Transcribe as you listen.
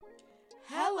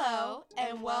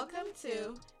and welcome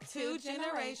to Two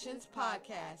Generations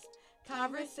Podcast,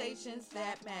 Conversations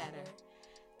That Matter.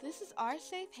 This is our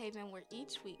safe haven where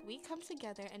each week we come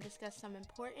together and discuss some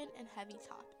important and heavy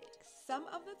topics. Some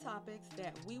of the topics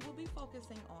that we will be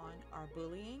focusing on are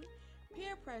bullying,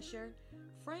 peer pressure,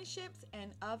 friendships,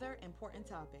 and other important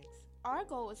topics. Our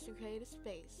goal is to create a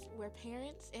space where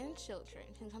parents and children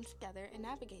can come together and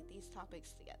navigate these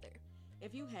topics together.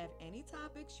 If you have any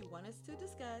topics you want us to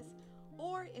discuss,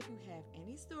 or if you have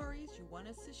any stories you want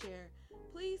us to share,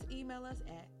 please email us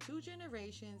at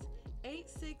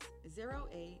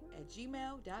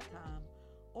twogenerations8608@gmail.com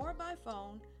or by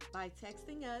phone by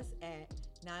texting us at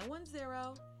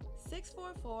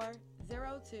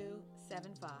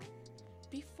 910-644-0275.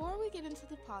 Before we get into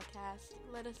the podcast,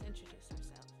 let us introduce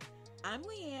ourselves. I'm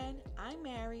Leanne, I'm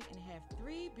married and have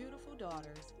 3 beautiful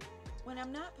daughters. When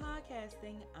I'm not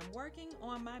podcasting, I'm working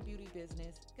on my beauty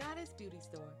business, Goddess Beauty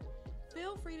Store.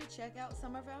 Feel free to check out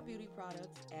some of our beauty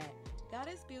products at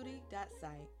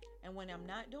goddessbeauty.site. And when I'm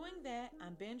not doing that,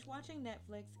 I'm binge watching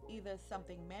Netflix, either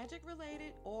something magic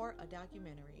related or a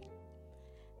documentary.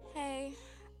 Hey,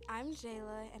 I'm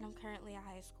Jayla and I'm currently a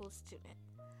high school student.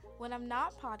 When I'm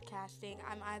not podcasting,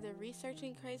 I'm either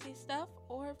researching crazy stuff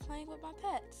or playing with my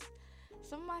pets.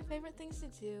 Some of my favorite things to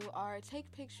do are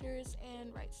take pictures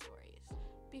and write stories.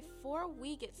 Before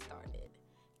we get started,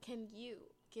 can you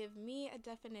give me a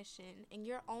definition in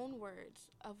your own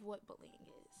words of what bullying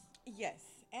is?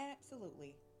 Yes,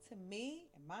 absolutely. To me,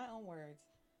 in my own words,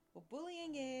 what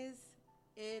bullying is,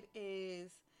 it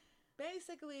is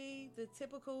basically the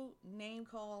typical name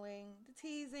calling, the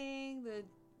teasing, the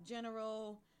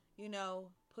general,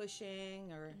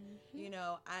 pushing, or,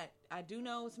 I do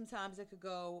know sometimes it could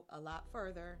go a lot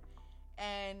further,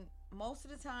 and most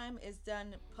of the time it's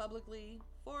done publicly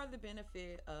for the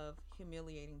benefit of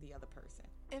humiliating the other person.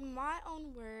 In my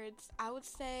own words, I would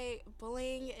say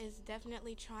bullying is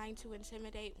definitely trying to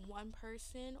intimidate one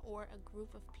person or a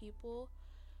group of people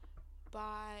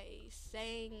by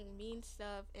saying mean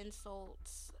stuff,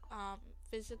 insults,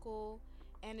 physical,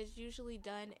 and it's usually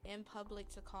done in public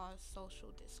to cause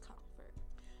social discomfort.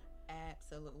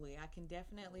 Absolutely. I can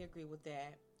definitely agree with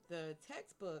that. The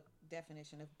textbook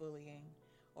definition of bullying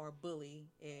or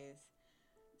bully is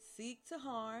seek to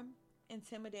harm,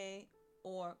 intimidate,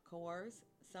 or coerce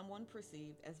someone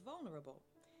perceived as vulnerable.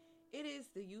 It is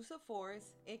the use of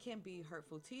force. It can be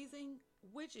hurtful teasing,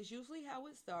 which is usually how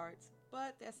it starts,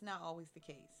 but that's not always the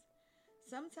case.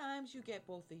 Sometimes you get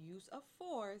both the use of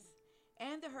force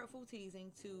and the hurtful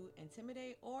teasing to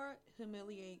intimidate or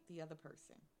humiliate the other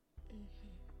person.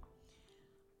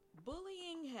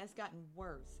 Bullying has gotten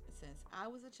worse since I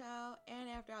was a child, and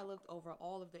after I looked over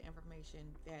all of the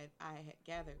information that I had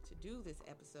gathered to do this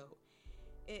episode,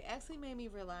 it actually made me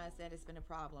realize that it's been a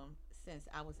problem since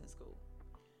I was in school.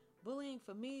 Bullying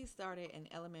for me started in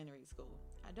elementary school.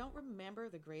 I don't remember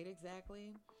the grade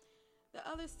exactly. The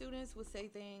other students would say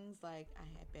things like I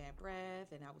had bad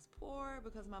breath and I was poor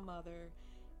because my mother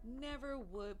never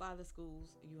would buy the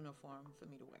school's uniform for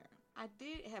me to wear. I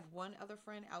did have one other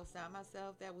friend outside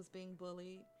myself that was being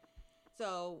bullied.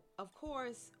 So, of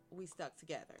course, we stuck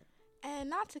together. And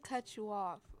not to cut you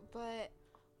off, but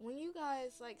when you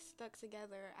guys stuck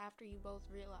together after you both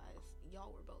realized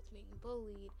y'all were both being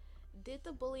bullied, did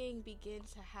the bullying begin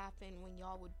to happen when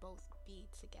y'all would both be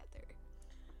together?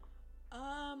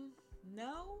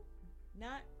 No,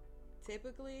 not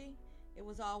typically. It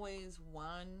was always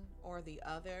one or the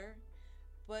other.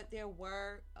 But there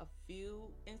were a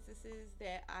few instances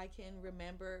that I can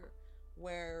remember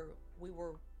where we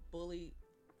were bullied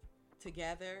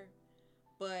together.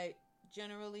 But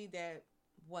generally that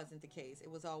wasn't the case. It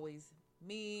was always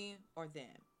me or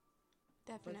them.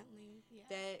 Definitely,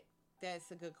 yeah.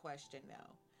 That's a good question,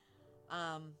 though.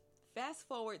 Fast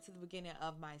forward to the beginning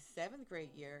of my 7th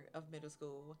grade year of middle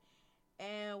school,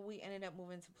 and we ended up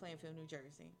moving to Plainfield, New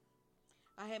Jersey.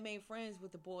 I had made friends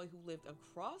with the boy who lived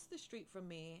across the street from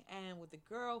me and with the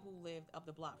girl who lived up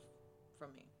the block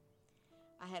from me.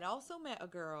 I had also met a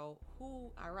girl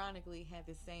who ironically had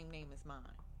the same name as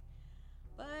mine.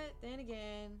 But then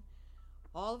again,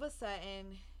 all of a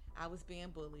sudden, I was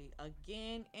being bullied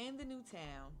again in the new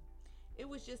town. It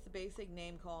was just the basic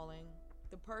name calling.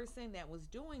 The person that was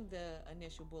doing the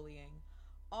initial bullying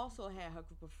also had her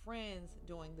group of friends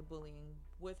doing the bullying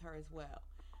with her as well,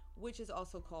 which is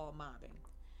also called mobbing.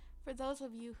 For those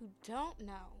of you who don't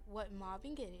know what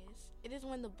mobbing it is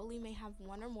when the bully may have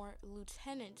one or more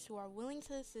lieutenants who are willing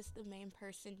to assist the main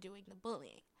person doing the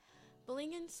bullying.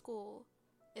 Bullying in school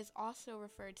is also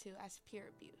referred to as peer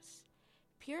abuse.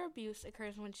 Peer abuse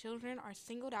occurs when children are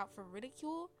singled out for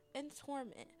ridicule and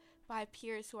torment by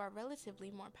peers who are relatively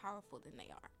more powerful than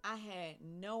they are. I had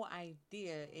no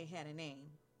idea it had a name,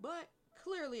 but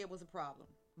clearly it was a problem.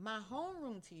 My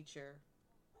homeroom teacher,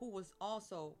 who was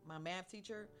also my math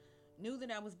teacher, knew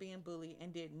that I was being bullied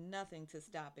and did nothing to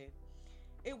stop it.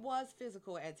 It was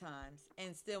physical at times,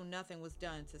 and still nothing was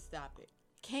done to stop it.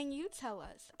 Can you tell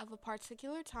us of a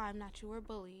particular time that you were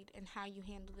bullied and how you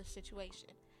handled the situation?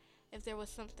 If there was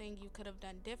something you could have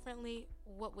done differently,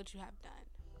 what would you have done?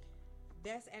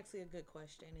 That's actually a good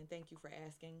question, and thank you for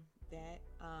asking that.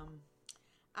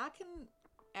 I can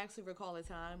actually recall a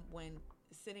time when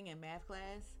sitting in math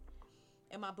class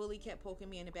and my bully kept poking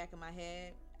me in the back of my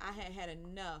head. I had had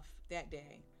enough that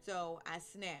day, so I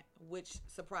snapped, which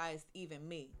surprised even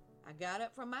me. I got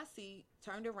up from my seat,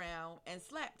 turned around, and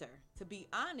slapped her. To be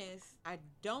honest, I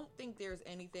don't think there's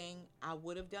anything I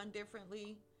would have done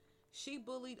differently. She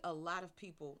bullied a lot of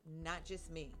people, not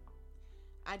just me.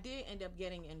 I did end up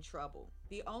getting in trouble.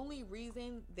 The only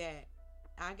reason that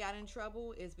I got in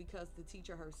trouble is because the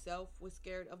teacher herself was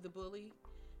scared of the bully.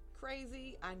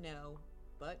 Crazy, I know,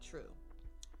 but true.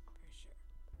 For sure.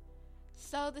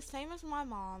 So, the same as my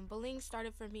mom, bullying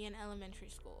started for me in elementary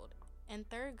school, in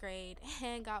 3rd grade,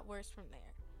 and got worse from there.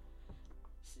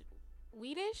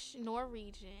 Swedish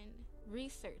Norwegian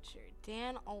researcher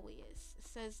Dan Olius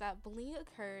says that bullying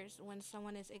occurs when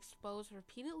someone is exposed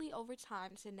repeatedly over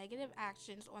time to negative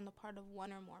actions on the part of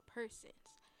one or more persons,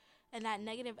 and that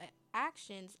negative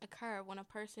actions occur when a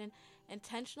person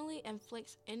intentionally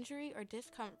inflicts injury or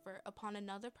discomfort upon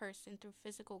another person through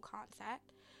physical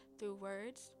contact, through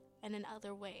words, and in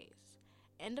other ways.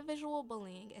 Individual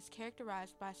bullying is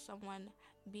characterized by someone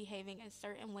behaving in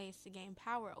certain ways to gain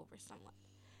power over someone.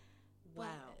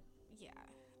 Wow. Yeah,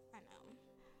 I know.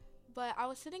 But I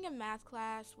was sitting in math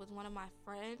class with one of my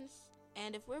friends,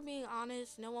 and if we're being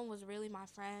honest, no one was really my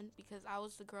friend because I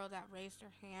was the girl that raised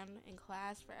her hand in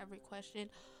class for every question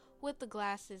with the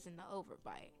glasses and the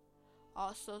overbite.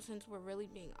 Also, since we're really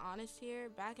being honest here,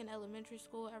 back in elementary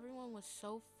school, everyone was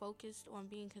so focused on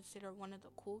being considered one of the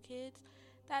cool kids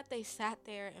that they sat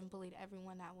there and bullied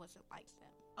everyone that wasn't like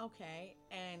them. Okay,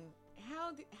 and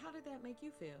how did that make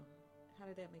you feel? How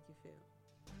did that make you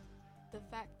feel? The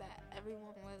fact that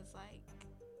everyone was like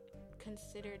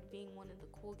considered being one of the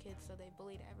cool kids, so they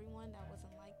bullied everyone that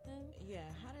wasn't like them. Yeah,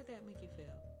 how did that make you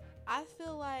feel? I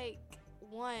feel like,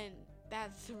 one,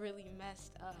 that's really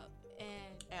messed up,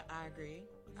 and I agree.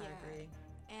 Yeah, I agree.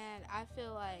 And I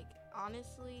feel like,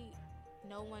 honestly,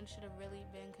 no one should have really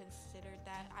been considered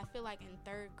that. I feel like in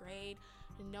 3rd grade,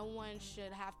 no one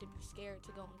should have to be scared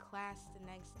to go in class the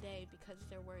next day because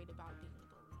they're worried about being bullied.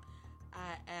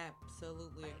 I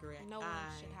absolutely agree. No one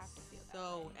should have to feel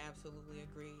that way. Absolutely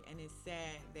agree. And it's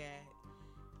sad that,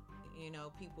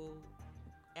 people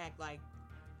act like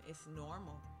it's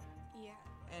normal. Yeah.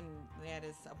 And that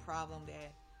is a problem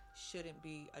that shouldn't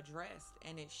be addressed.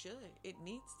 And it should. It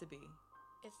needs to be.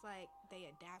 It's like they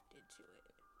adapted to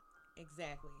it.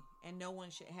 Exactly. And no one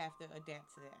should have to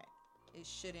adapt to that. It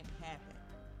shouldn't happen.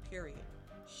 Period.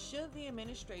 Should the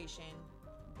administration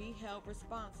be held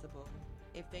responsible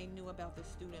if they knew about the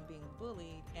student being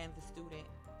bullied and the student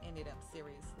ended up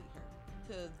seriously hurt?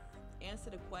 To answer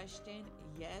the question,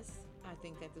 yes, I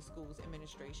think that the school's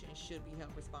administration should be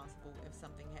held responsible if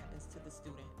something happens to the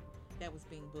student that was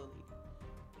being bullied.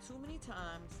 Too many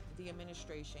times, the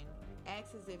administration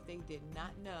acts as if they did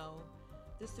not know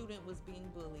the student was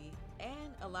being bullied,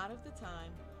 and a lot of the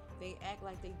time, they act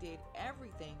like they did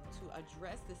everything to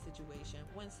address the situation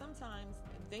when sometimes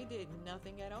they did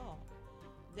nothing at all.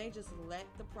 They just let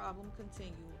the problem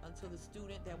continue until the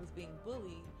student that was being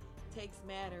bullied takes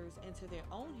matters into their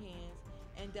own hands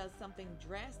and does something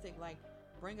drastic like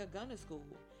bring a gun to school.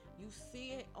 You see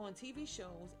it on TV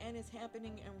shows and it's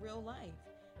happening in real life.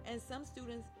 And some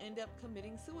students end up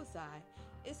committing suicide.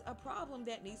 It's a problem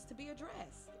that needs to be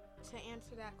addressed. To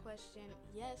answer that question,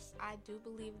 yes, I do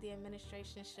believe the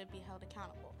administration should be held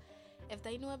accountable. If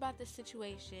they knew about the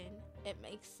situation, it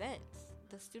makes sense.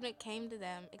 The student came to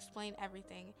them, explained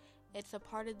everything. It's a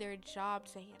part of their job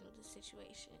to handle the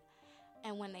situation.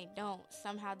 And when they don't,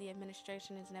 somehow the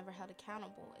administration is never held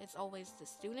accountable. It's always the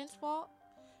student's fault.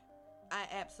 I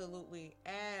absolutely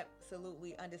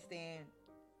understand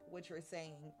what you're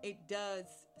saying. It does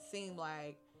seem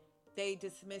like they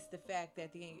dismiss the fact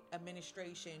that the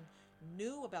administration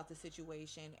knew about the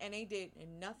situation and they did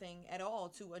nothing at all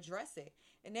to address it.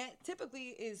 And that typically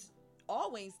is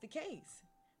always the case.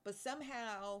 But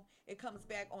somehow it comes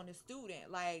back on the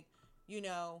student. Like,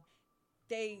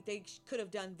 they could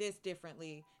have done this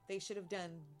differently. They should have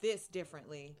done this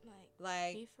differently.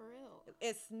 Like be for real.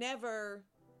 It's never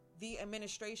the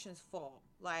administration's fault.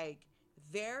 Like,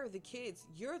 they're the kids.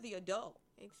 You're the adult.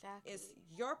 Exactly. It's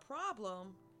your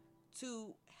problem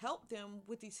to help them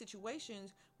with these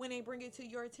situations when they bring it to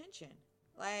your attention.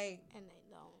 Like, And they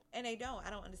don't. and they don't. I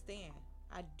don't understand.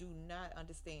 I do not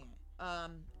understand.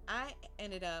 I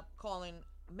ended up calling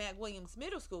Mac Williams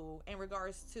Middle School in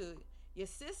regards to your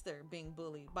sister being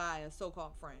bullied by a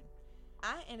so-called friend.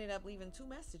 I ended up leaving 2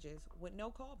 messages with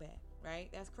no callback, right?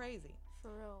 That's crazy.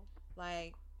 For real.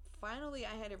 Like, finally,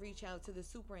 I had to reach out to the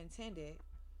superintendent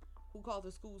who called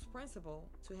the school's principal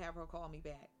to have her call me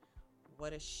back.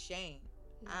 What a shame.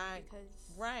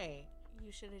 Because Right.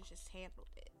 you should have just handled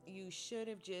it. You should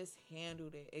have just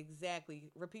handled it.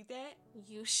 Exactly. Repeat that?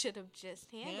 You should have just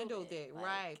handled it. Like,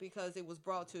 right. Because it was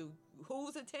brought to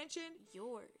whose attention?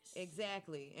 yours.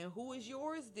 Exactly. And who is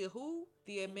yours? The who?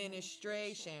 The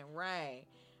administration. Right.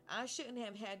 I shouldn't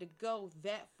have had to go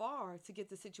that far to get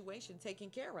the situation taken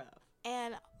care of.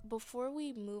 And before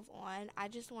we move on, I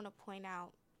just want to point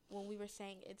out when we were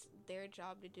saying it's their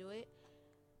job to do it.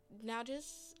 Now,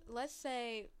 just let's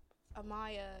say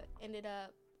Amaya ended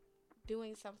up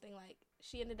doing something like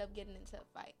she ended up getting into a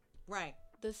fight. Right.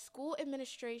 The school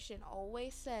administration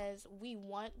always says we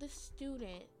want the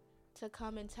student to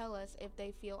come and tell us if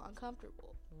they feel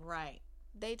uncomfortable. Right.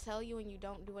 They tell you and you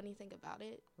don't do anything about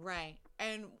it. Right.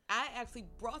 And I actually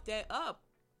brought that up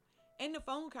in the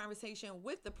phone conversation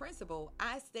with the principal.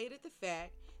 I stated the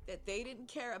fact that they didn't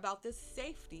care about the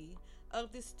safety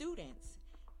of the students.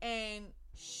 And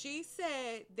she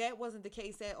said that wasn't the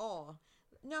case at all.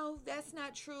 No, that's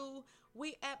not true.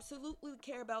 We absolutely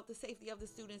care about the safety of the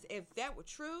students. If that were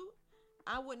true,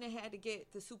 I wouldn't have had to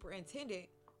get the superintendent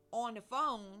on the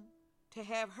phone to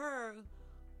have her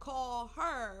call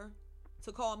her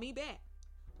to call me back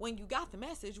when you got the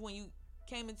message when you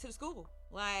came into the school.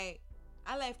 Like,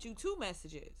 I left you 2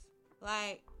 messages,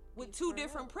 like, with 2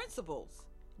 different principals.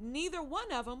 Neither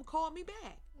one of them called me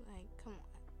back. Like, come on.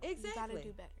 Exactly. You gotta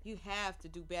do better. You have to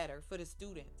do better for the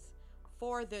students.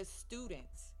 For the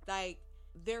students. Like,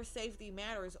 their safety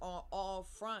matters on all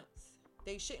fronts.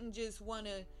 They shouldn't just want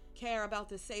to care about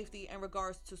the safety in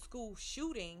regards to school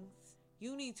shootings.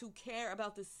 You need to care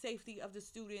about the safety of the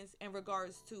students in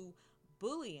regards to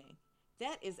bullying.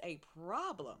 That is a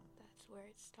problem. That's where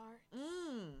it starts.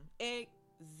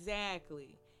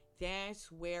 Exactly.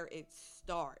 That's where it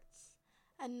starts.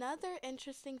 Another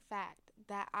interesting fact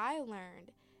that I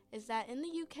learned is that in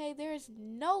the UK there is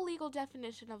no legal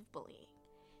definition of bullying.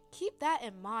 Keep that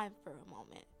in mind for a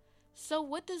moment. So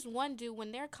what does one do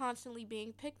when they're constantly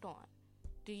being picked on?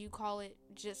 Do you call it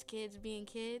just kids being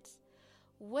kids?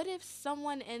 What if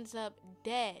someone ends up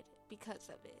dead because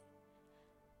of it?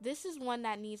 This is one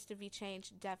that needs to be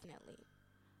changed definitely.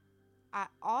 I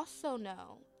also want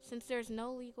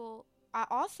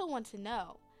to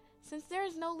know, since there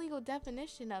is no legal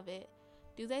definition of it,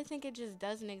 do they think it just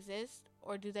doesn't exist,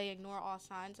 or do they ignore all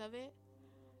signs of it?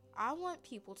 I want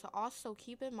people to also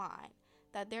keep in mind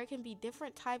that there can be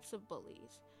different types of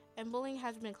bullies, and bullying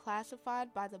has been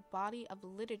classified by the body of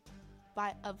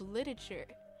literature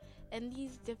in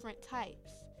these different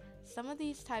types. Some of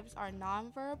these types are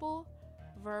nonverbal,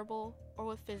 verbal, or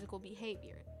with physical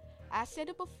behavior. As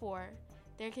stated before,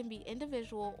 there can be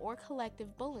individual or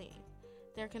collective bullying.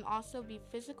 There can also be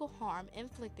physical harm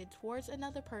inflicted towards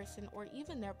another person or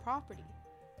even their property.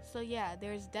 So yeah,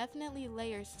 there's definitely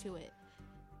layers to it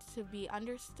to be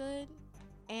understood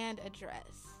and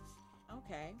addressed.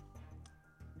 Okay.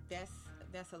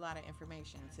 That's a lot of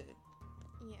information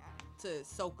Yeah. to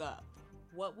soak up.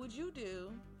 What would you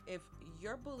do if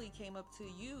your bully came up to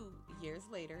you years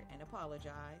later and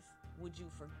apologized? Would you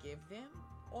forgive them,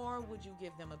 or would you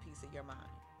give them a piece of your mind?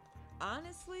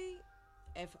 Honestly,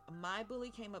 if my bully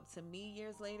came up to me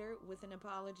years later with an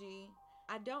apology,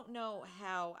 I don't know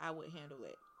how I would handle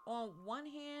it. On one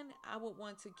hand, I would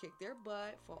want to kick their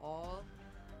butt for all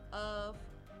of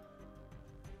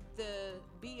the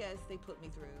BS they put me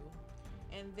through.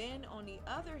 And then on the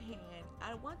other hand,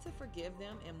 I want to forgive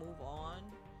them and move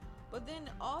on. But then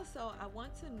also, I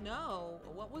want to know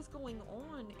what was going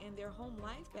on in their home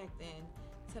life back then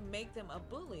to make them a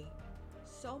bully.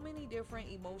 So many different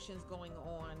emotions going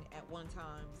on at one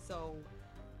time. So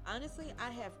honestly, I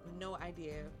have no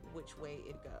idea which way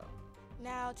it'd go.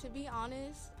 Now, to be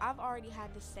honest, I've already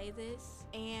had to say this,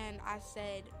 and I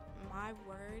said my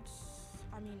words.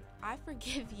 I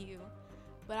forgive you,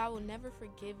 but I will never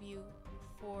forgive you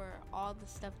for all the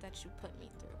stuff that you put me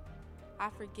through. I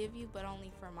forgive you, but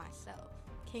only for myself.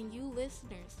 Can you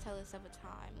listeners tell us of a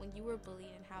time when you were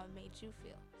bullied and how it made you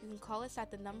feel? You can call us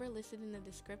at the number listed in the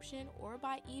description or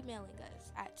by emailing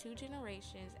us at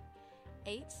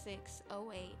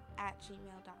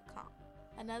 2generations8608@gmail.com.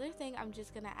 Another thing I'm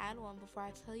just going to add on before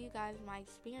I tell you guys my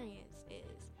experience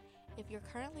is, If you're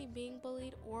currently being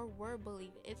bullied or were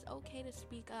bullied, it's okay to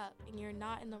speak up, and you're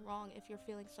not in the wrong if you're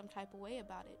feeling some type of way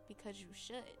about it, because you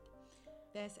should.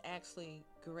 That's actually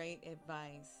great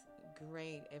advice.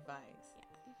 Great advice.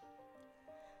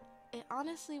 Yeah. It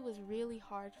honestly was really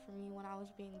hard for me when I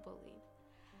was being bullied.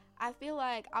 I feel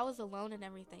like I was alone in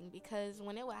everything, because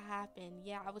when it would happen,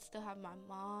 yeah, I would still have my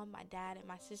mom, my dad, and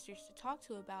my sisters to talk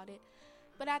to about it.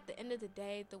 But at the end of the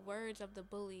day, the words of the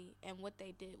bully and what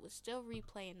they did would still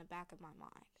replay in the back of my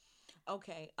mind.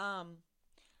 Okay.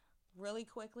 Really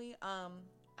quickly, I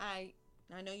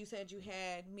know you said you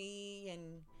had me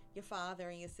and your father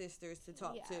and your sisters to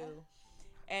talk to.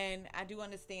 And I do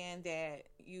understand that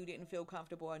you didn't feel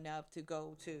comfortable enough to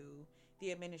go to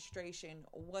the administration.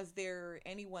 Was there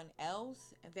anyone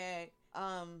else that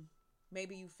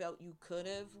maybe you felt you could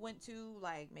have went to,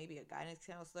 like maybe a guidance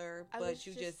counselor, but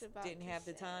you just didn't have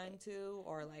the time to,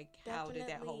 or like how did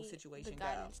that whole situation go?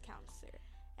 The guidance counselor.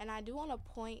 And I do want to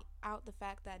point out the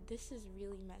fact that this is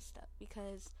really messed up,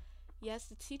 because yes,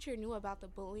 the teacher knew about the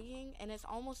bullying, and it's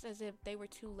almost as if they were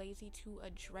too lazy to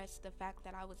address the fact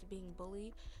that I was being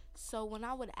bullied. So when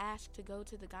I would ask to go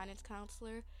to the guidance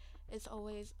counselor, it's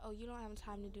always, oh, you don't have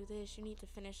time to do this, you need to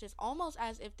finish this, almost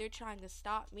as if they're trying to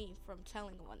stop me from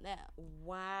telling on them.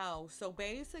 Wow. So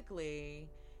basically,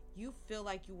 you feel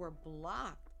like you were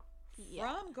blocked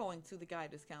from going to the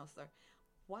guidance counselor.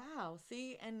 Wow.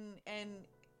 See, and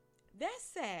that's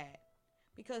sad,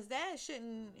 because that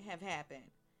shouldn't have happened.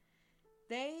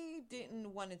 They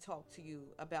didn't want to talk to you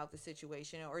about the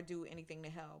situation or do anything to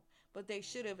help, but they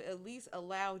should have at least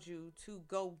allowed you to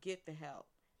go get the help.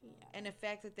 Yeah. And the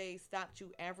fact that they stopped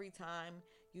you every time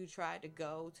you tried to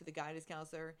go to the guidance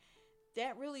counselor,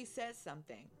 that really says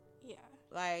something. Yeah.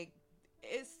 Like,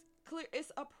 it's clear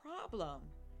it's a problem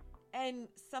and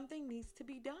something needs to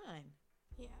be done.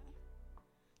 Yeah.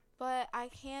 But I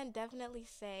can definitely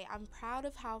say I'm proud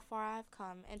of how far I've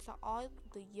come, and to all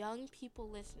the young people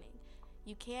listening,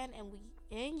 you can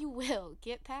and you will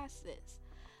get past this.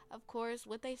 Of course,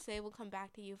 what they say will come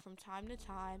back to you from time to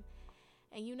time.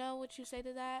 And you know what you say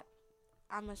to that?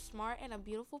 I'm a smart and a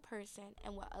beautiful person,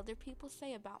 and what other people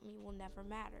say about me will never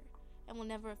matter and will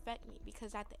never affect me,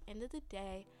 because at the end of the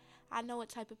day, I know what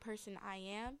type of person I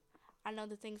am. I know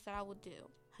the things that I will do.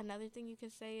 Another thing you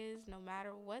can say is, no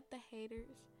matter what, the haters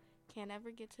can't ever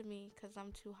get to me, because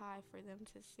I'm too high for them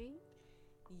to see.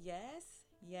 Yes,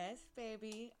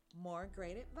 baby. More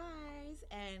great advice.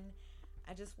 And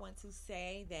I just want to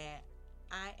say that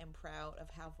I am proud of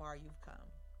how far you've come.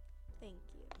 Thank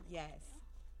you. Yes,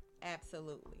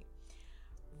 absolutely.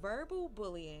 Verbal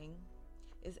bullying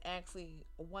is actually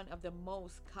one of the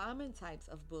most common types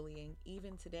of bullying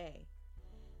even today.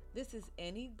 This is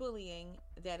any bullying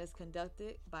that is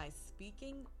conducted by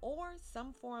speaking or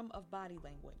some form of body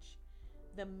language.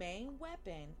 The main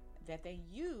weapon that they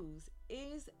use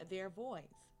is their voice.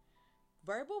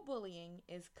 Verbal bullying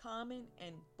is common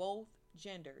in both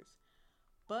genders,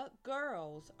 but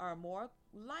girls are more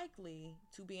likely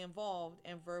to be involved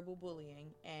in verbal bullying,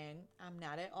 and I'm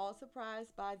not at all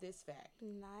surprised by this fact.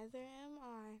 Neither am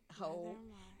I. Oh,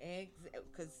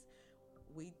 because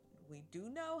we do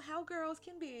know how girls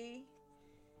can be.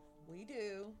 We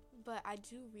do. But I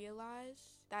do realize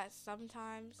that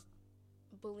sometimes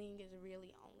bullying is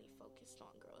really only focused on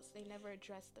girls. They never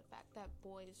address the fact that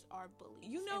boys are bullies.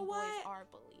 You know what? Boys are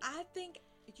bullies. I think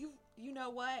you know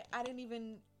what? I didn't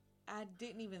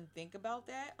even think about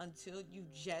that until you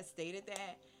just stated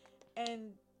that.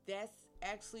 And that's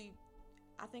actually,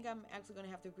 I think I'm actually going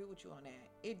to have to agree with you on that.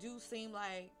 It do seem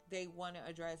like they want to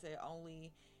address it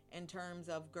only in terms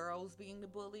of girls being the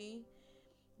bully,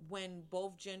 when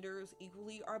both genders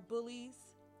equally are bullies.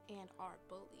 And are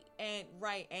bullied.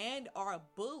 And are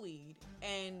bullied.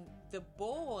 And the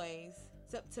boys,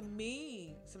 to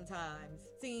me, sometimes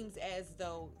seems as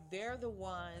though they're the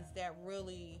ones that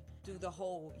really do the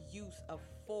whole use of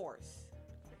force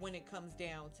when it comes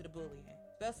down to the bullying,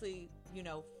 especially,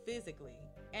 physically,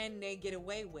 and they get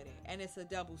away with it. And it's a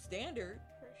double standard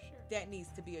For sure. that needs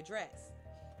to be addressed.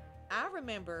 I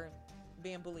remember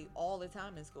being bullied all the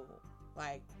time in school.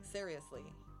 Like, seriously.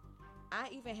 I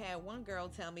even had one girl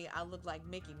tell me I looked like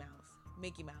Mickey Mouse.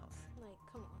 Like,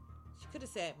 come on. She could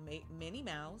have said Minnie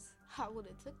Mouse. I would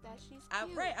have took that. She's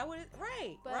cute.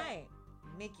 Right.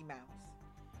 Mickey Mouse.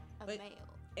 Male.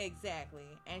 Exactly.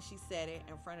 And she said it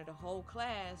in front of the whole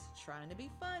class, trying to be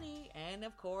funny. And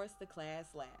of course, the class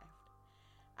laughed.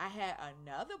 I had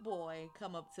another boy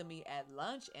come up to me at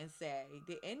lunch and say,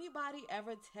 "Did anybody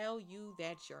ever tell you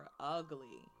that you're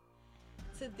ugly?"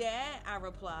 To that, I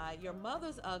replied, "Your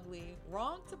mother's ugly.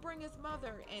 Wrong to bring his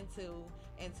mother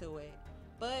into it.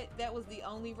 But that was the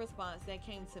only response that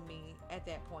came to me at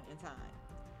that point in time.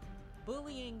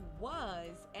 Bullying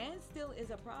was and still is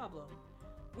a problem.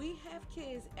 We have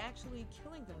kids actually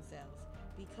killing themselves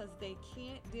because they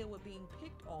can't deal with being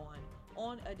picked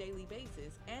on a daily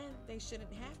basis, and they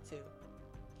shouldn't have to.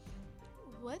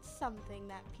 What's something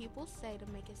that people say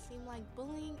to make it seem like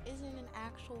bullying isn't an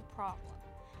actual problem?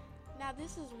 Now,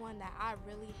 this is one that I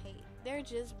really hate. They're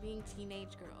just being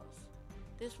teenage girls.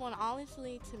 This one,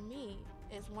 honestly, to me,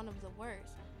 is one of the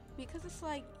worst. Because it's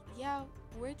like, yeah,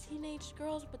 we're teenage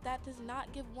girls, but that does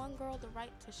not give one girl the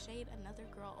right to shade another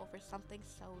girl over something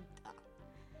so dumb.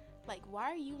 Like, why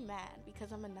are you mad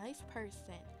because I'm a nice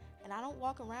person and I don't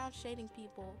walk around shading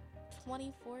people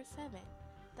 24/7?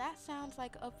 That sounds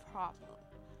like a problem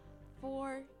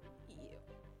for you.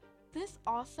 This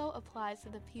also applies to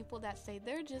the people that say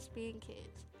they're just being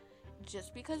kids.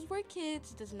 Just because we're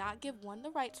kids does not give one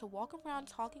the right to walk around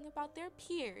talking about their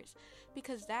peers,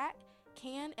 because that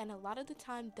can and a lot of the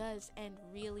time does end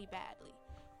really badly.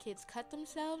 Kids cut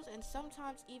themselves and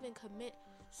sometimes even commit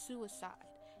suicide.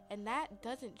 And that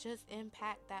doesn't just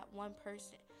impact that one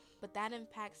person, but that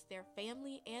impacts their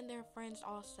family and their friends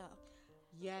also.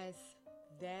 Yes,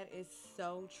 that is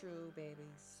so true, baby.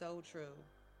 So true.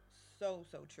 So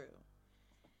true.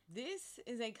 This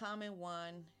is a common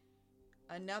one.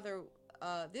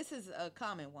 This is a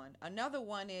common one. Another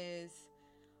one is,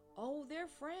 oh, they're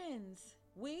friends.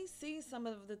 We see some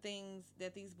of the things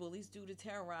that these bullies do to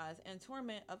terrorize and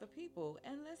torment other people.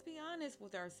 And let's be honest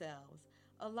with ourselves.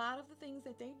 A lot of the things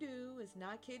that they do is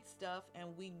not kid stuff,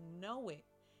 and we know it.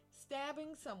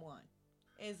 Stabbing someone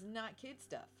is not kid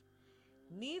stuff.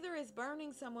 Neither is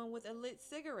burning someone with a lit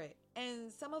cigarette.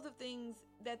 And some of the things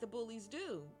that the bullies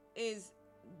do is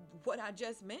what I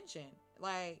just mentioned.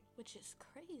 Like, which is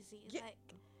crazy. Yeah,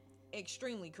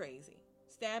 extremely crazy.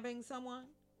 Stabbing someone.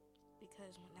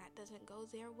 Because when that doesn't go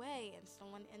their way and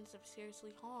someone ends up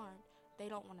seriously harmed, they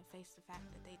don't want to face the fact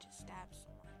that they just stabbed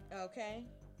someone. Okay.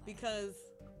 Because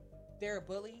they're a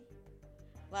bully.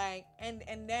 Like, and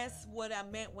that's what I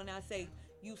meant when I say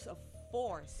use of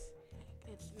force.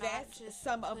 That's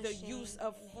some of the use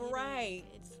of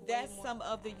That's some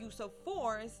of the use of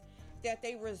force that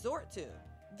they resort to.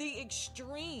 The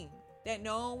extreme that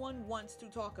no one wants to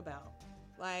talk about.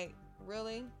 Like,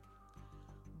 really?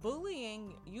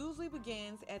 Bullying usually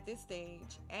begins at this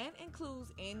stage and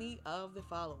includes any of the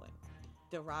following: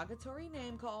 derogatory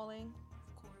name calling,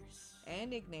 of course, and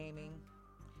nicknaming,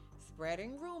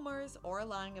 spreading rumors or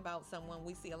lying about someone.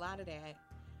 We see a lot of that.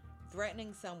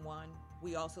 Threatening someone.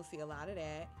 We also see a lot of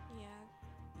that. Yeah.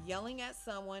 Yelling at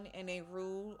someone in a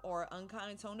rude or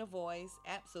unkind tone of voice.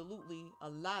 Absolutely a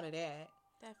lot of that.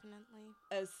 Definitely.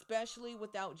 Especially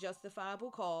without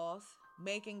justifiable cause.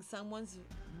 Mocking someone's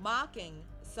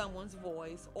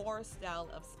voice or style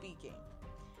of speaking.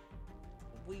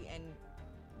 We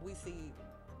see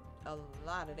a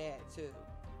lot of that too.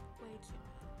 Way too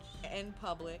much. In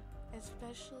public.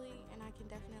 Especially, and I can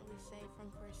definitely say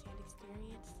from firsthand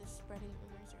experience, this spreading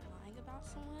rumors or lying about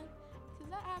someone,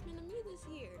 because that happened to me this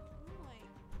year. I'm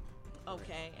like,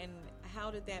 okay, and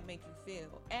how did that make you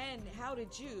feel? And how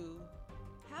did you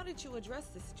address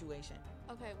the situation?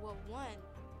 Okay, well, one,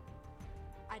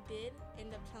 I did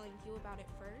end up telling you about it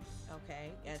first.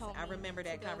 Okay, yes, I remember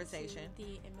that conversation. To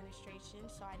the administration,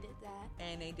 so I did that.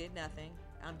 And they did nothing,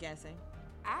 I'm guessing.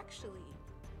 Actually,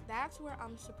 that's where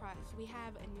I'm surprised. We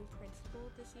have a new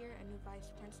principal this year, a new vice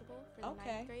principal for the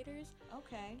ninth graders.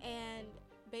 Okay. And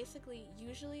basically,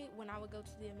 usually when I would go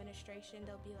to the administration,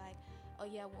 they'll be like, oh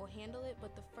yeah, we'll handle it.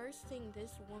 But the first thing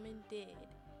this woman did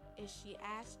is she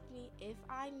asked me if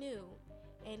I knew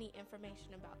any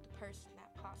information about the person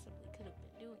that possibly could have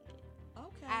been doing it.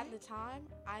 Okay. At the time,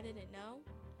 I didn't know.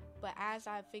 But as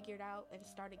I figured out and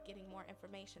started getting more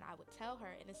information, I would tell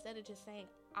her. And instead of just saying,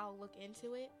 I'll look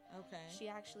into it, she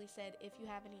actually said, if you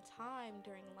have any time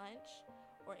during lunch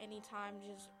or any time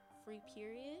just free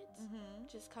periods,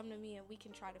 just come to me and we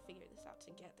can try to figure this out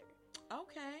together.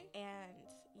 Okay. And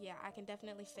yeah, I can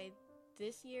definitely say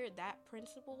this year, that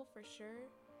principal for sure,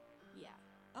 yeah.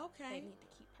 Okay. They need to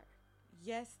keep her.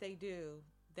 Yes, they do.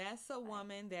 That's a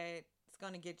woman that's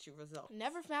going to get you results.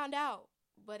 Never found out,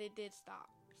 but it did stop.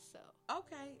 So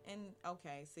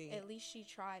see, at least she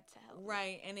tried to help.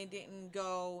 Right, and it didn't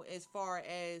go as far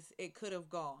as it could have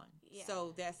gone. Yeah.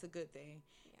 So that's a good thing.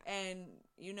 Yeah. And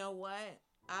you know what?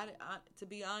 I to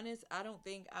be honest, I don't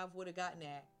think I would have gotten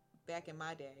that back in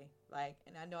my day. Like,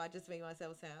 and I know I just made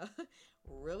myself sound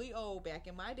really old. Back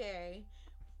in my day,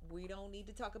 we don't need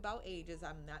to talk about ages.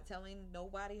 I'm not telling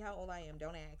nobody how old I am.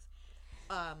 Don't ask.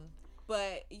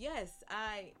 But yes,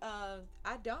 I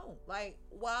don't like.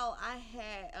 While I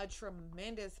had a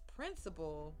tremendous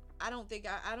principal, I don't think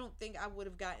I would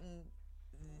have gotten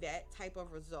that type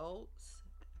of results.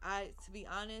 To be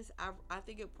honest, I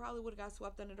think it probably would have got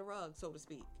swept under the rug, so to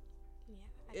speak. Yeah,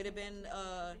 It'd have been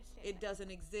it that.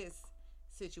 doesn't exist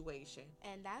situation.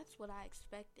 And that's what I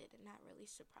expected, and that really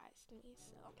surprised me.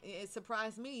 So It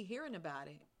surprised me hearing about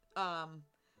it.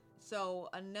 So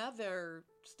another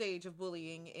stage of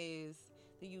bullying is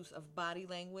the use of body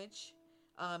language.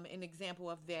 An example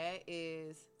of that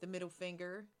is the middle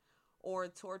finger, or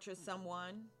torture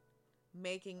someone,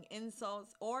 making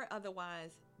insults, or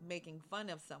otherwise making fun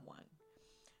of someone.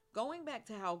 Going back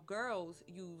to how girls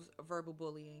use verbal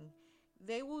bullying,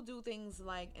 they will do things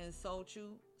like insult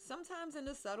you, sometimes in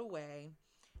a subtle way,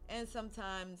 and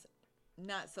sometimes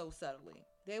not so subtly.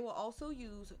 They will also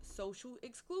use social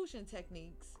exclusion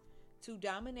techniques to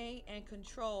dominate and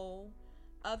control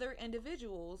other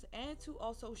individuals, and to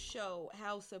also show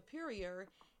how superior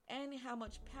and how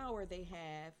much power they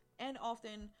have, and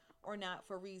often or not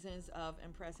for reasons of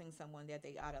impressing someone that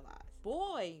they idolize.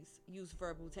 Boys use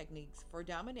verbal techniques for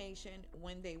domination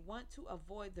when they want to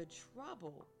avoid the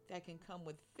trouble that can come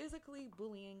with physically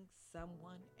bullying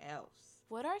someone else.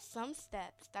 what are some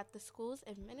steps that the school's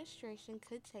administration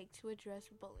could take to address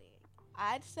bullying?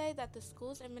 I'd say that the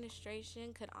school's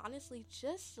administration could honestly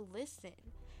just listen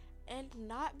and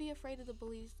not be afraid of the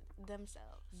bullies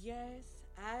themselves. Yes,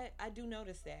 I do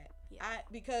notice that. Yeah.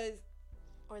 Because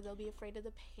Or they'll be afraid of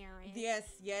the parent.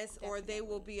 yes, or they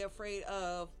will be afraid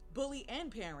of bully and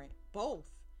parent, both.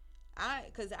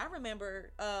 Because I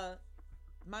remember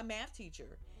my math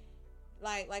teacher,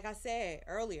 like I said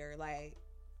earlier, like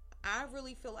I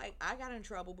really feel like I got in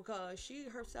trouble because she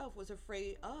herself was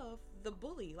afraid of the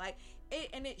bully, like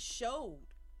it showed.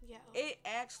 Yeah. It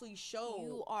actually showed.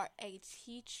 You are a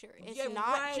teacher. It's Yeah, not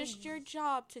right. just your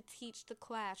job to teach the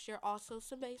class. You're also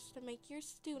supposed to make your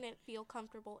student feel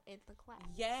comfortable in the class.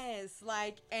 Yes,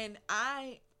 like, and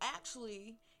I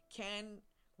actually can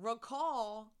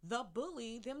recall the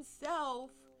bully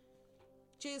themselves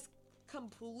just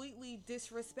completely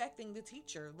disrespecting the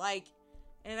teacher. Like,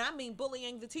 and I mean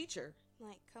bullying the teacher,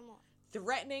 Like, come on.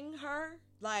 threatening her,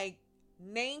 like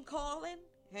name calling,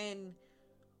 and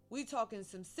we talking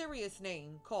some serious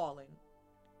name calling,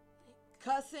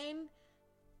 cussing,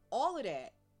 all of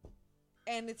that.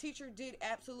 And the teacher did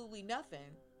absolutely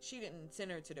nothing. She didn't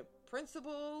send her to the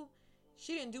principal.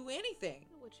 She didn't do anything.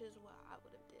 Which is what I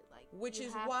would have did. Like, Which you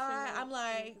is have to why know I'm an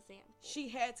like, example. she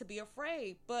had to be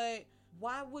afraid. But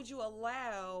why would you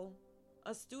allow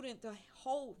a student to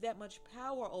hold that much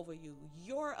power over you?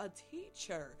 You're a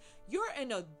teacher. You're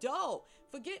an adult.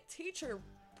 Forget teacher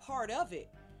part of it.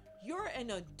 You're an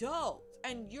adult,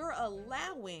 and you're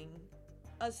allowing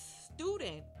a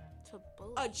student, to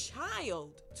bully. a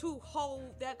child, to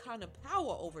hold that kind of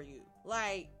power over you.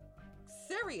 Like,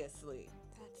 seriously.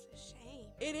 That's a shame.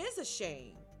 It is a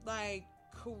shame. Like,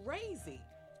 crazy.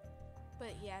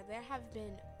 But yeah, there have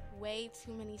been way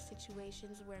too many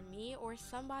situations where me or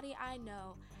somebody I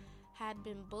know had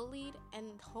been bullied and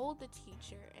told the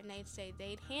teacher, and they'd say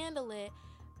they'd handle it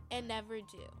and never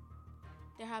do.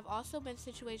 There have also been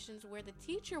situations where the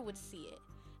teacher would see it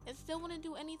and still wouldn't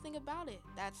do anything about it.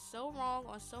 That's so wrong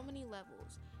on so many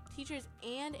levels. Teachers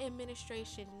and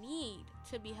administration need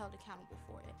to be held accountable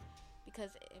for it, because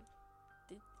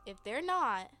if they're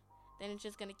not, then it's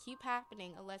just going to keep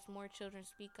happening unless more children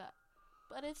speak up.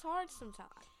 But it's hard sometimes.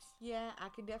 Yeah, I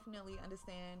can definitely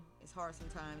understand it's hard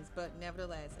sometimes, but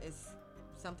nevertheless, it's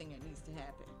something that needs to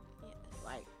happen. Yes.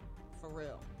 Like, for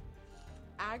real.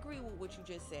 I agree with what you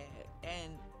just said.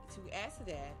 And to add to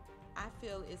that, I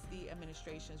feel it's the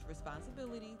administration's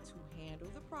responsibility to handle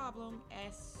the problem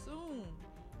as soon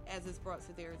as it's brought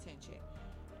to their attention.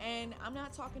 And I'm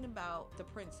not talking about the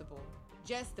principal,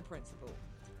 just the principal.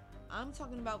 I'm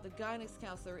talking about the guidance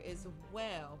counselor as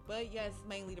well, but yes,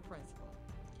 mainly the principal.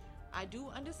 I do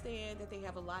understand that they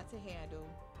have a lot to handle,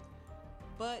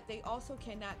 but they also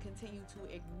cannot continue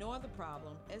to ignore the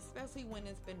problem, especially when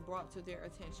it's been brought to their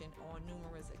attention on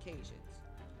numerous occasions.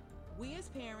 We as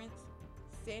parents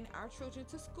send our children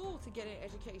to school to get an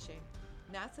education,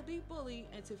 not to be bullied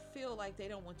and to feel like they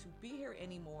don't want to be here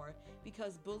anymore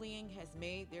because bullying has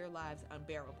made their lives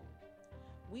unbearable.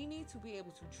 We need to be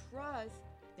able to trust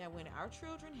that when our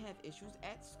children have issues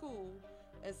at school,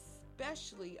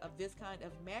 especially of this kind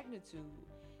of magnitude,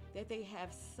 that they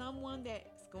have someone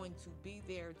that's going to be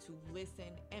there to listen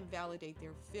and validate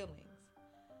their feelings.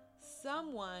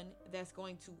 Someone that's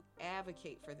going to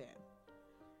advocate for them.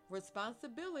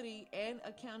 Responsibility and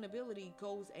accountability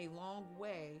goes a long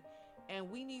way, and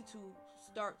we need to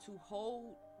start to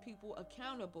hold people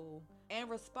accountable and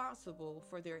responsible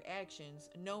for their actions,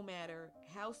 no matter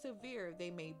how severe they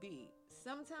may be.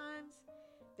 Sometimes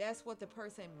that's what the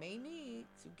person may need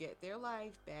to get their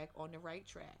life back on the right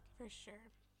track. For sure.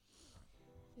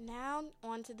 Now,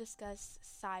 on to discuss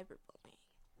cyberbullying.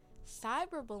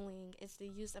 Cyberbullying is the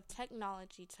use of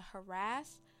technology to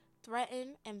harass,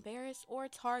 threaten, embarrass, or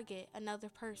target another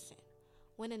person.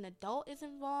 When an adult is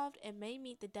involved, it may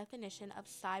meet the definition of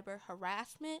cyber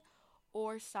harassment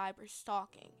or cyber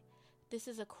stalking. This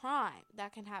is a crime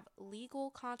that can have legal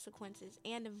consequences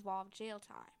and involve jail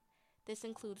time. This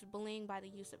includes bullying by the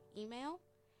use of email,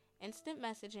 instant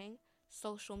messaging,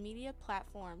 social media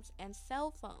platforms, and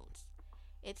cell phones.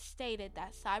 It's stated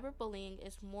that cyberbullying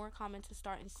is more common to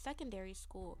start in secondary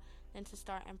school than to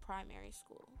start in primary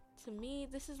school. To me,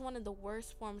 this is one of the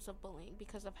worst forms of bullying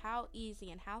because of how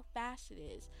easy and how fast it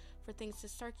is for things to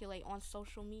circulate on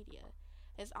social media.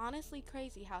 It's honestly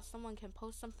crazy how someone can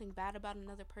post something bad about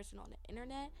another person on the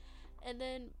internet, and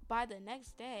then by the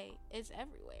next day, it's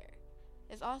everywhere.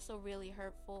 It's also really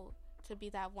hurtful to be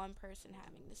that one person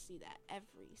having to see that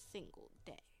every single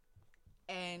day.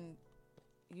 And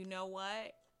you know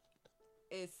what?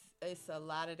 It's a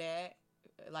lot of that,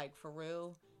 like for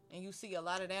real. And you see a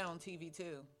lot of that on TV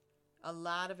too. A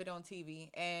lot of it on TV,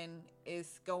 and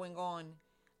it's going on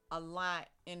a lot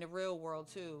in the real world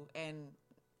too. And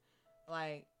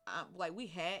like we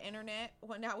had internet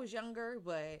when I was younger,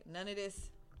 but none of this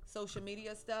social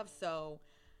media stuff. So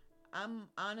I'm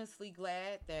honestly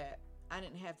glad that I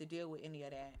didn't have to deal with any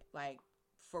of that. Like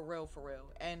for real.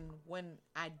 And when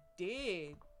I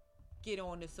did get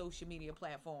on the social media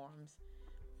platforms,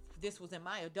 this was in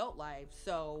my adult life,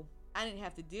 so I didn't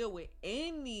have to deal with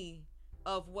any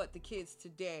of what the kids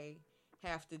today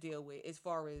have to deal with as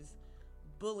far as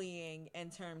bullying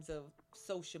in terms of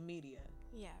social media.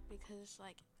 Yeah, because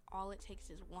like all it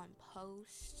takes is one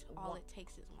post, all it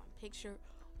takes is one picture,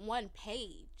 one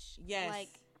page. Yes.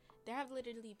 Like there have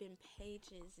literally been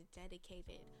pages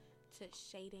dedicated to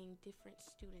shading different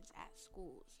students at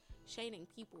schools, shading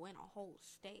people in a whole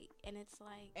state, and it's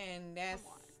like, and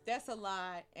that's a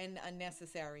lot and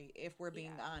unnecessary if we're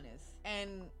being honest.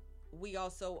 And we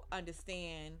also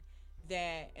understand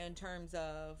that in terms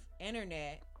of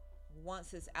internet,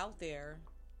 once it's out there,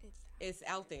 it's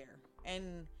out there.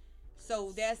 And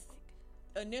so that's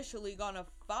initially gonna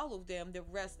follow them the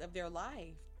rest of their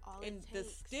life. And the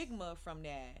stigma from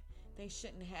that, they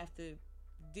shouldn't have to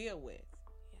deal with.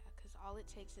 Yeah, because all it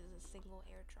takes is a single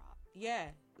airdrop. Yeah,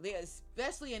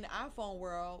 especially in the iPhone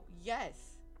world,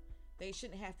 yes. They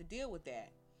shouldn't have to deal with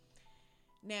that.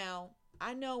 Now,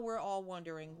 I know we're all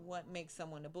wondering what makes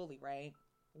someone a bully, right?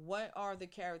 What are the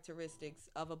characteristics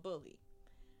of a bully?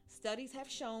 Studies have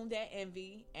shown that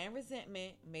envy and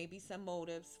resentment may be some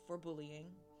motives for bullying.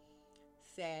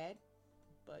 Sad,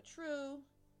 but true.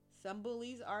 Some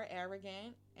bullies are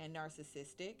arrogant and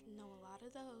narcissistic. Know a lot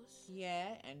of those.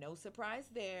 Yeah, and no surprise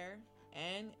there.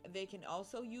 And they can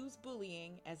also use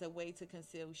bullying as a way to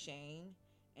conceal shame,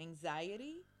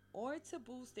 anxiety, or to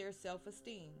boost their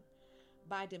self-esteem.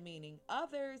 By demeaning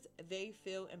others, they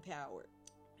feel empowered.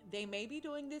 They may be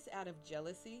doing this out of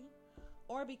jealousy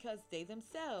or because they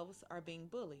themselves are being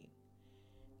bullied.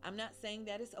 I'm not saying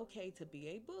that it's okay to be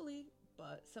a bully,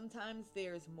 but sometimes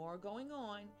there's more going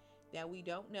on that we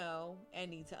don't know and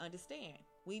need to understand.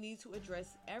 We need to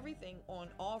address everything on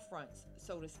all fronts,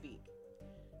 so to speak.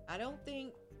 I don't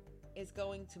think it's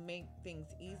going to make things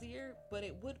easier, but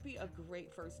it would be a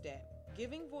great first step,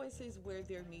 giving voices where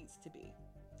there needs to be.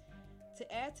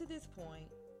 To add to this point,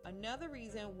 another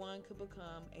reason one could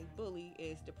become a bully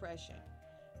is depression,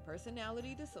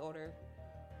 personality disorder,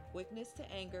 quickness to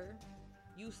anger,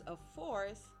 use of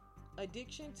force,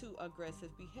 addiction to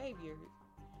aggressive behavior,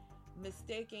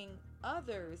 mistaking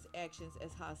others' actions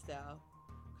as hostile,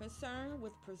 concern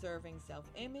with preserving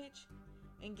self-image,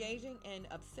 engaging in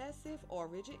obsessive or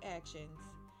rigid actions.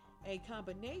 A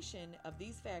combination of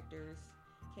these factors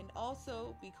can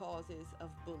also be causes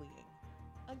of bullying.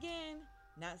 Again,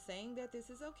 not saying that this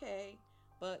is okay,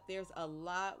 but there's a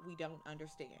lot we don't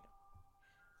understand.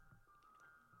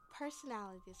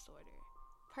 Personality disorder.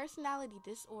 Personality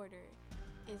disorder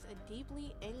is a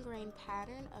deeply ingrained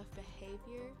pattern of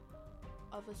behavior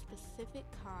of a specific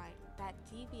kind that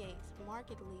deviates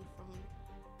markedly from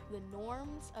the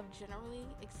norms of generally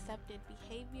accepted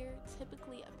behavior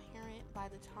typically apparent by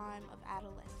the time of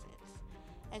adolescence,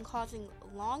 and causing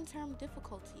long-term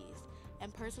difficulties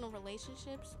in personal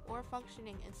relationships or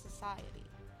functioning in society.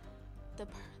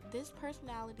 This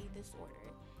personality disorder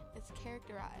is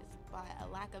characterized by a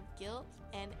lack of guilt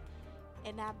and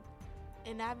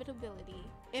inability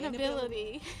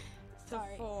to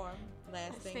form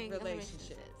lasting relationships.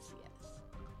 Yes.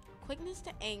 Quickness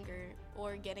to anger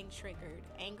or getting triggered.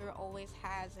 Anger always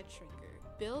has a trigger.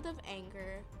 Build of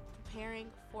anger,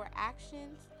 preparing for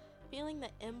actions, feeling the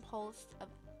impulse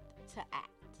to act.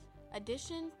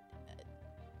 Addition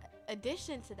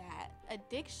to that,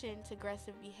 addiction to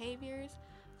aggressive behaviors,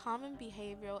 common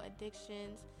behavioral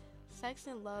addictions, sex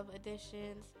and love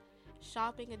addictions,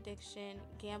 shopping addiction,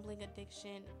 gambling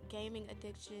addiction, gaming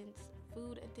addictions,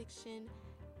 food addiction,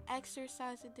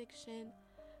 exercise addiction.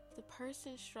 The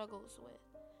person struggles with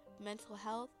mental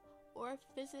health or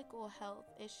physical health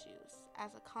issues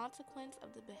as a consequence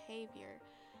of the behavior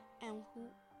and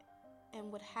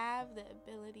would have the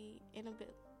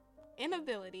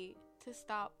inability to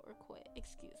stop or quit.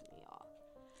 Excuse me, y'all.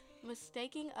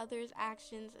 Mistaking others'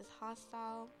 actions as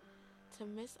hostile, to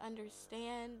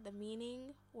misunderstand the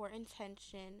meaning or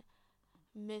intention,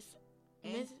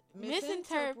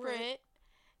 misinterpret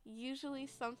usually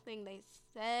something they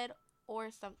said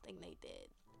or something they did.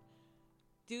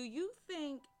 Do you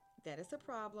think that is a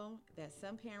problem that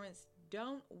some parents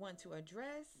don't want to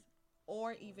address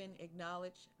or even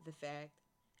acknowledge the fact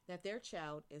that their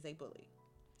child is a bully?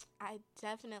 I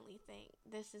definitely think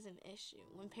this is an issue.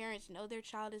 When parents know their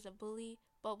child is a bully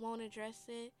but won't address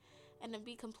it, and to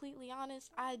be completely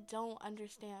honest, I don't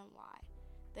understand why.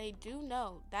 They do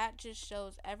know. That just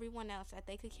shows everyone else that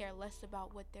they could care less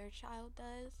about what their child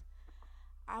does.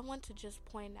 I want to just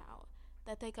point out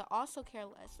that they could also care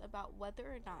less about whether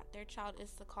or not their child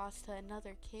is the cause to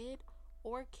another kid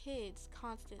or kids'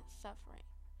 constant suffering.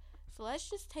 So let's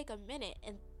just take a minute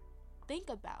and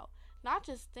not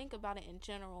just think about it in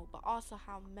general, but also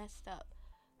how messed up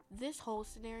this whole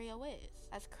scenario is.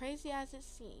 As crazy as it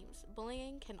seems,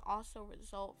 bullying can also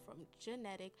result from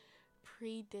genetic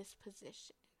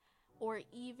predisposition or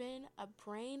even a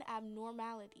brain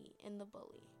abnormality in the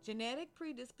bully. Genetic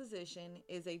predisposition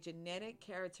is a genetic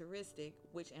characteristic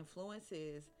which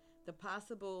influences the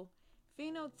possible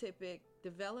phenotypic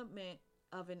development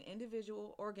of an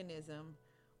individual organism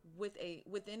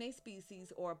within a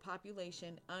species or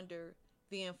population under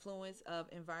the influence of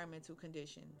environmental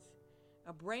conditions.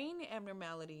 A brain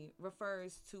abnormality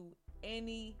refers to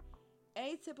any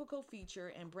atypical feature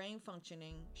in brain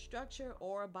functioning, structure,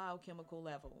 or biochemical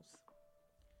levels.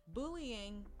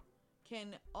 Bullying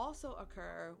can also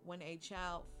occur when a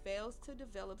child fails to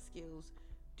develop skills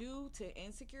due to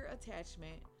insecure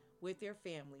attachment with their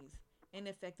families,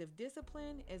 ineffective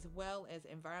discipline, as well as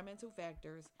environmental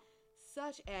factors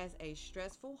such as a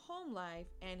stressful home life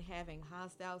and having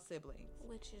hostile siblings.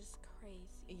 Which is crazy.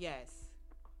 Yes,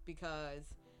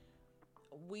 because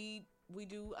we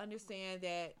do understand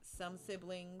that some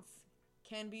siblings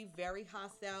can be very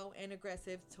hostile and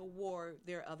aggressive toward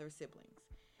their other siblings.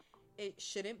 It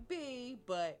shouldn't be,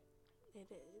 but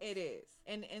it is.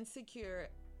 An insecure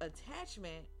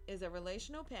attachment is a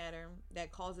relational pattern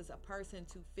that causes a person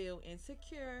to feel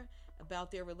insecure about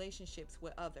their relationships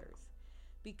with others.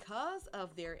 Because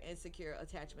of their insecure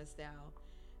attachment style,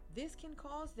 this can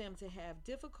cause them to have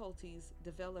difficulties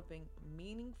developing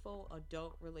meaningful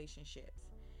adult relationships.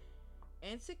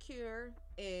 Insecure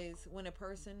is when a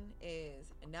person is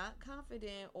not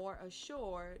confident or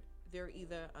assured. They're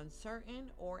either uncertain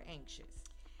or anxious.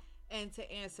 And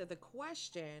to answer the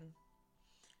question,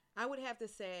 I would have to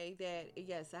say that,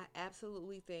 yes, I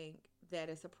absolutely think that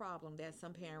it's a problem that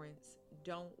some parents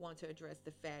don't want to address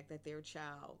the fact that their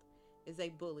child is a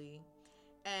bully.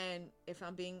 And if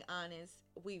I'm being honest,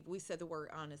 we said the word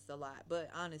honest a lot, but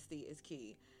honesty is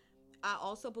key. I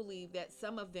also believe that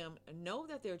some of them know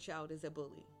that their child is a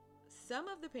bully. Some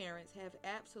of the parents have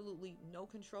absolutely no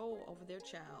control over their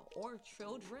child or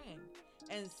children,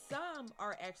 and some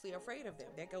are actually afraid of them.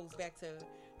 That goes back to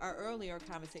our earlier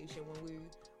conversation when we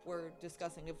were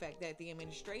discussing the fact that the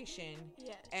administration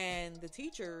and the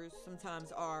teachers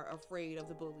sometimes are afraid of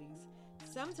the bullies.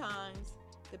 Sometimes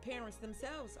the parents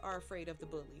themselves are afraid of the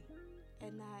bully.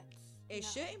 And it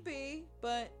shouldn't be,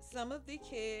 but some of the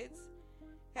kids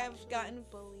have gotten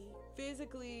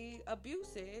physically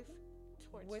abusive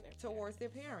towards their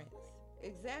parents.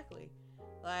 Exactly.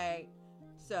 But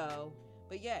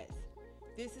yes,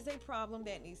 this is a problem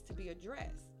that needs to be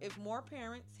addressed. If more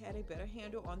parents had a better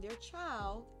handle on their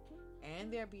child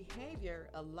and their behavior,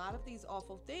 a lot of these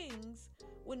awful things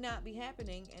would not be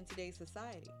happening in today's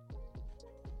society.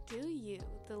 Do you,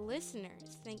 the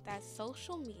listeners, think that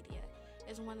social media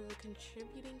is one of the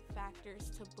contributing factors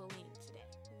to bullying today?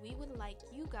 We would like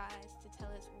you guys to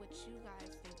tell us what you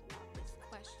guys think about this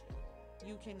question.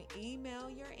 You can email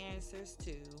your answers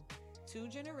to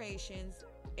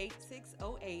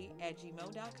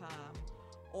twogenerations8608@gmail.com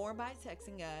or by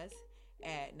texting us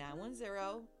at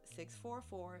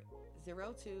 910-644-0787.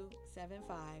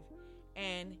 0275.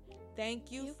 And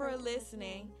thank you for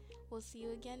listening. We'll see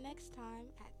you again next time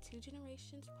at Two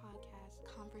Generations Podcast,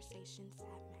 Conversations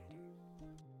That Matter.